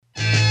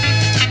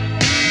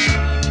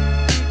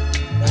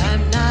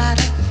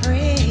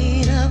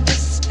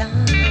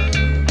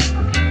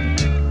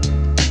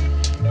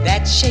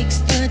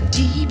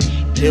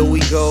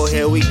go,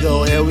 here we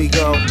go, here we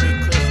go.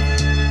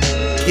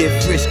 Get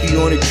frisky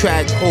on the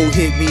track, hold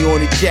hit me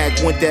on the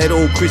jack. Want that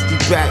old Christy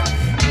back.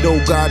 No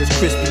God is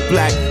crispy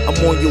black. I'm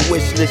on your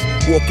wish list.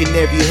 Walking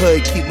every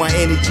hood, keep my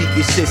energy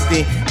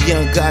consistent.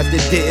 Young guys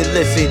that didn't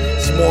listen.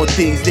 Small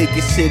things they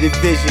consider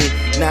vision.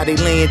 Now they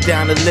laying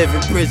down to live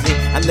in prison.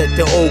 I let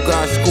the old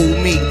guys school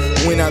me.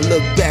 When I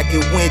look back,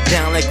 it went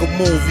down like a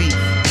movie.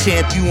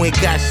 Champ, you ain't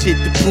got shit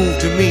to prove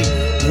to me.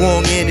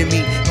 Wrong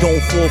enemy, don't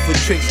fall for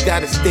tricks.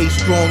 Gotta stay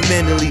strong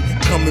mentally.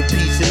 Come in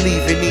peace and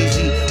leaving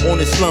easy. On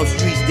the slum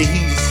streets, the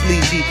heat is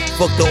sleazy.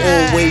 Fuck the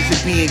old ways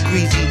of being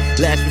greasy.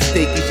 Last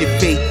mistake is your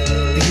fate.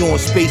 Be on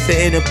space,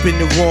 I end up in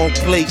the wrong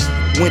place.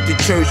 Went to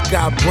church,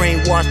 got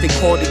brainwashed, they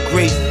called it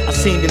grace. I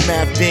seen the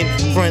math then,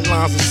 front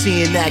lines of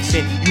seeing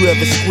action. You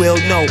ever squeal?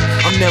 No,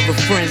 I'm never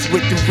friends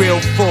with the real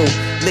foe.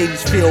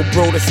 Ladies feel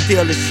bro to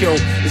steal the show.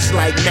 It's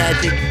like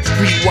magic,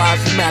 streetwise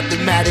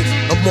mathematics.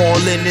 I'm all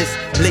in this,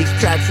 lace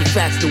tracks with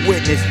facts to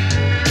witness.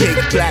 Big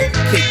black,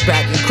 kick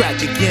back and crack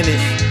the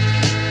Guinness.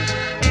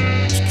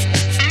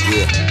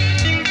 Yeah.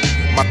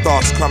 My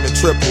thoughts come in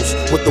triples,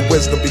 with the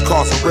wisdom be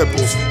causing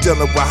ripples.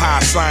 Dealing with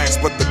high science,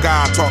 but the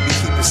God taught me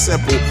keep it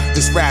simple.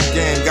 This rap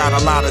game got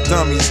a lot of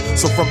dummies,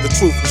 so from the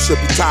truth you should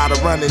be tired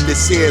of running.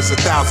 This here's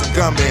 1,000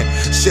 gunmen.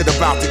 Shit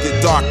about to get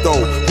dark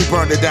though. We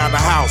burned it down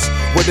the house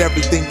with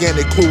everything in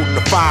it, including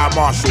the fire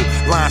marshal.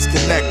 Lines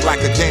connect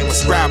like a game of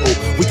Scrabble.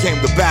 We came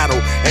to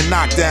battle and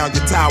knock down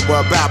your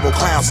Tower of Babel.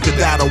 Clowns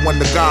skedaddle when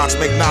the gods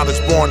make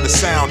knowledge born. The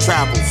sound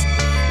travels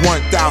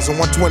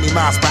 1,120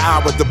 miles per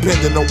hour,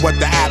 depending on what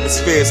the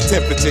atmosphere's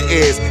temperature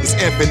is. It's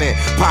infinite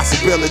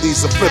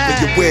possibilities of flipping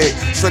your wig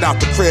straight out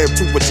the crib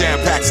to a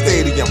jam-packed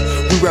stadium.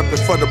 We reppin'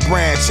 for the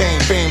brand Chain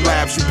Fame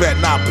Labs. You better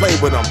not play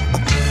with them.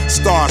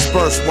 Stars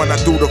burst when I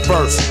do the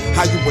verse.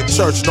 How you in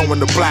church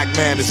knowing the black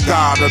man is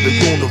God of the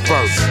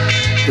universe?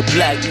 The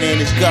black man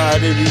is God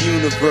of the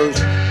universe.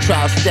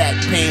 Trial stack,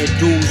 paying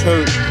dues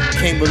hurt.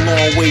 Came a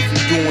long way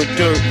from doing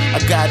dirt. I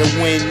gotta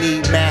win,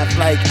 need math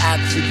like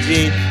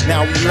oxygen.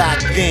 Now we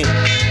locked in.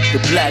 The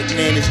black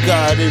man is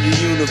God of the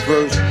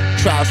universe.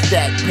 Trial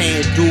stack,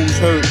 paying dues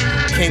hurt.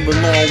 Came a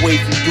long way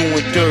from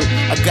doing dirt.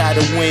 I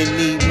gotta win,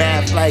 need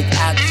math like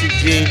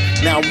oxygen.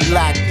 Now we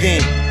locked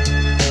in.